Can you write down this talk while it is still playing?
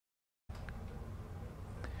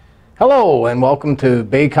Hello and welcome to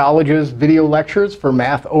Bay College's video lectures for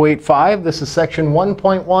MATH085. This is section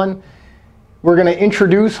 1.1. We're going to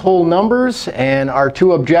introduce whole numbers, and our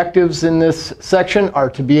two objectives in this section are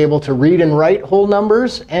to be able to read and write whole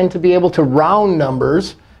numbers and to be able to round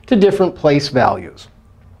numbers to different place values.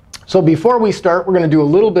 So before we start, we're going to do a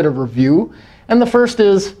little bit of review. And the first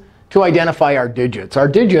is to identify our digits. Our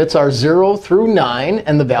digits are 0 through 9,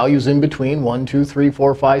 and the values in between 1, 2, 3,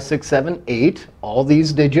 4, 5, 6, 7, 8. All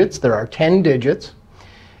these digits, there are 10 digits.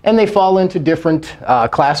 And they fall into different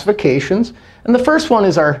classifications. And the first one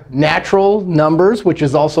is our natural numbers, which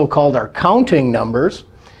is also called our counting numbers.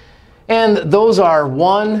 And those are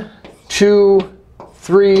 1, 2,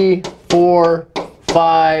 3, 4,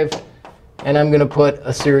 5. And I'm going to put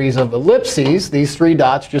a series of ellipses. These three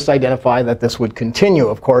dots just identify that this would continue.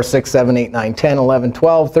 Of course, 6, 7, 8, 9, 10, 11,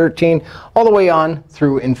 12, 13, all the way on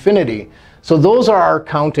through infinity. So those are our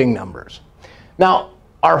counting numbers. Now,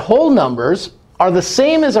 our whole numbers are the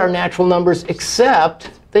same as our natural numbers, except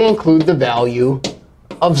they include the value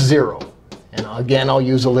of 0. And again, I'll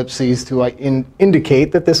use ellipses to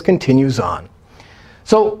indicate that this continues on.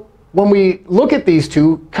 So when we look at these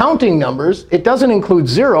two counting numbers, it doesn't include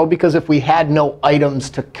 0, because if we had no items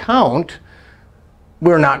to count,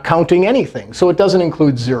 we're not counting anything. So it doesn't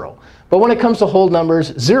include 0. But when it comes to whole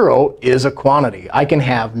numbers, 0 is a quantity. I can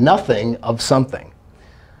have nothing of something.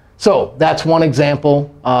 So that's one example.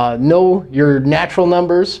 Know your natural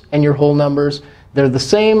numbers and your whole numbers. They're the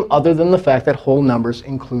same, other than the fact that whole numbers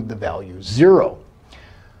include the value 0.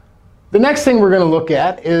 The next thing we're going to look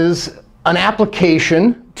at is an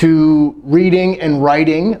application to reading and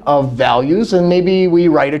writing of values, and maybe we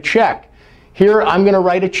write a check. Here I'm going to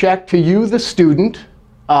write a check to you, the student,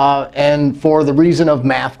 and for the reason of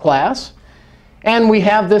math class. And we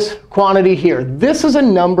have this quantity here. This is a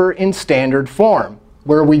number in standard form,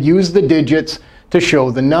 where we use the digits to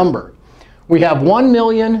show the number. We have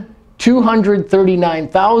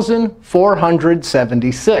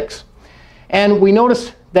 1,239,476. And we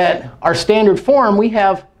notice that our standard form, we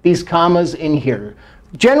have these commas in here.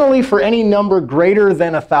 Generally, for any number greater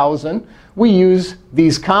than 1,000, we use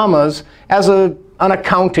these commas as an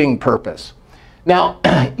accounting purpose. Now,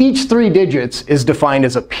 each 3 digits is defined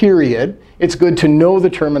as a period. It's good to know the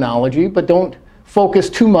terminology, but don't focus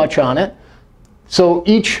too much on it. So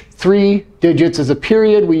each 3 digits is a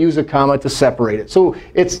period. We use a comma to separate it. So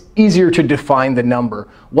it's easier to define the number,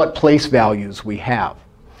 what place values we have.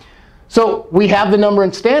 So we have the number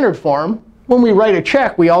in standard form. When we write a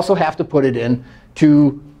check, we also have to put it in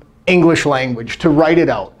to English language to write it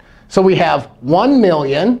out. So we have 1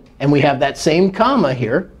 million, and we have that same comma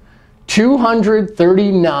here,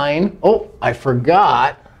 239, oh, I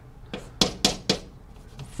forgot,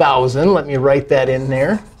 1,000. Let me write that in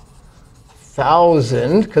there.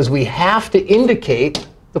 1,000, because we have to indicate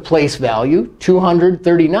the place value.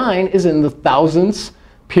 239 is in the thousandths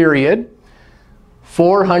period.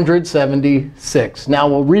 476. Now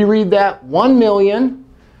we'll reread that.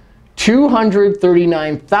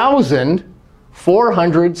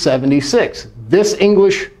 1,239,476. This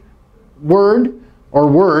English word or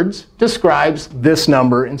words describes this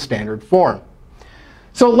number in standard form.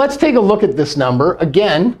 So let's take a look at this number.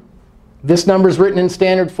 Again, this number is written in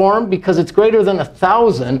standard form. Because it's greater than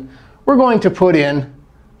 1,000, we're going to put in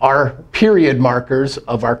our period markers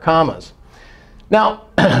of our commas. Now,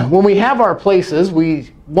 when we have our places,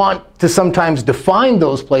 we want to sometimes define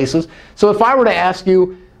those places. So if I were to ask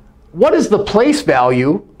you, what is the place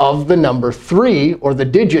value of the number 3, or the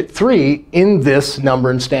digit 3, in this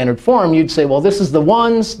number in standard form? You'd say, well, this is the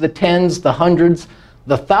ones, the tens, the hundreds,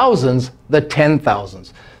 the thousands, the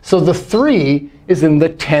 10,000s. So the 3 is in the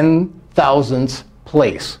 10,000ths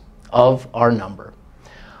place of our number.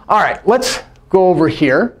 All right, let's go over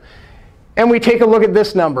here. And we take a look at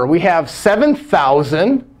this number. We have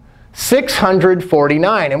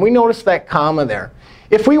 7,649. And we notice that comma there.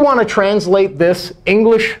 If we want to translate this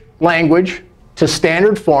English language to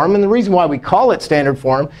standard form, and the reason why we call it standard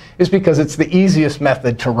form is because it's the easiest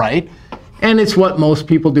method to write. And it's what most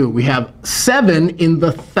people do. We have 7 in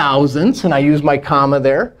the thousandths. And I use my comma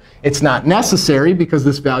there. It's not necessary, because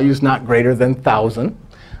this value is not greater than 1,000.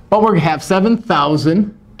 But we're going to have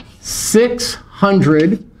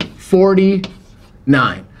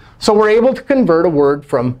 7,649. So we're able to convert a word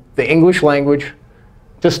from the English language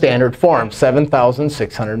to standard form,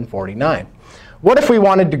 7,649. What if we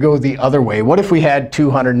wanted to go the other way? What if we had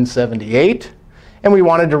 278, and we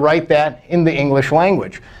wanted to write that in the English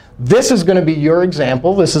language? This is going to be your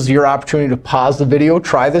example. This is your opportunity to pause the video,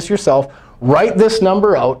 try this yourself, write this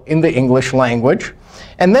number out in the English language,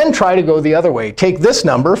 and then try to go the other way. Take this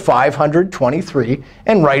number, 523,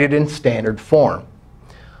 and write it in standard form.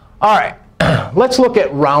 All right, let's look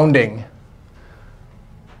at rounding.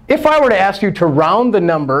 If I were to ask you to round the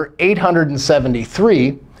number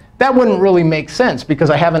 873, that wouldn't really make sense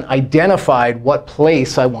because I haven't identified what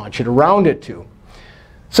place I want you to round it to.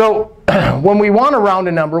 So when we want to round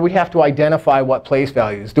a number, we have to identify what place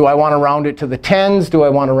values. Do I want to round it to the tens? Do I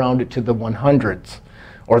want to round it to the 100s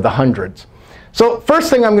or the hundreds? So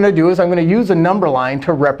first thing I'm going to do is I'm going to use a number line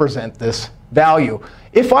to represent this value.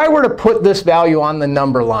 If I were to put this value on the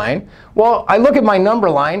number line, well, I look at my number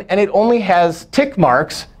line, and it only has tick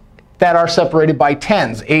marks that are separated by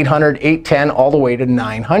tens, 800, 810, all the way to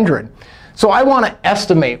 900. So I want to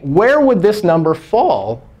estimate where would this number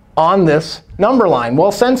fall on this number line.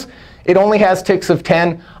 Well, since it only has ticks of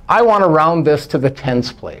 10, I want to round this to the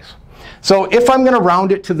tens place. So if I'm going to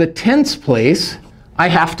round it to the tens place, I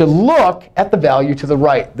have to look at the value to the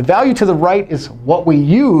right. The value to the right is what we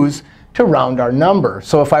use to round our number.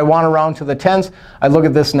 So if I want to round to the tens, I look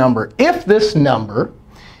at this number. If this number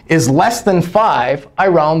is less than 5, I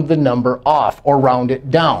round the number off or round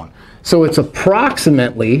it down. So it's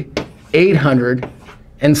approximately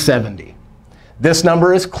 870. This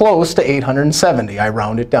number is close to 870. I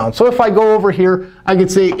round it down. So if I go over here, I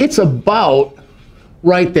could say it's about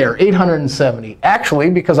right there, 870. Actually,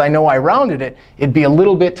 because I know I rounded it, it'd be a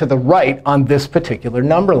little bit to the right on this particular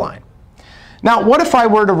number line. Now, what if I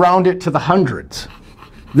were to round it to the hundreds?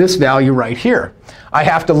 This value right here. I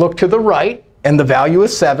have to look to the right, and the value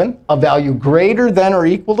is 7, a value greater than or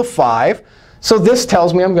equal to 5. So this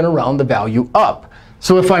tells me I'm going to round the value up.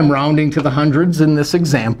 So if I'm rounding to the hundreds in this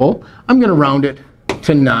example, I'm going to round it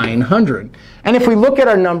to 900. And if we look at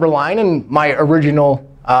our number line and my original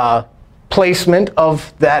placement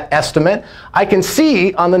of that estimate, I can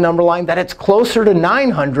see on the number line that it's closer to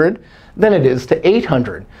 900 than it is to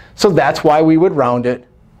 800. So that's why we would round it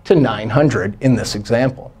to 900 in this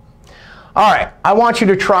example. All right, I want you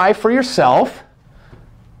to try for yourself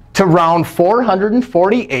to round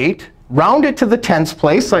 448, round it to the tens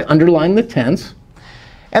place. I underline the tens.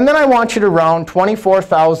 And then I want you to round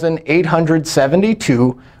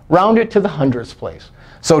 24,872, round it to the hundredths place.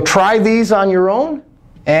 So try these on your own,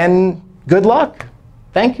 and good luck.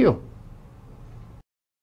 Thank you.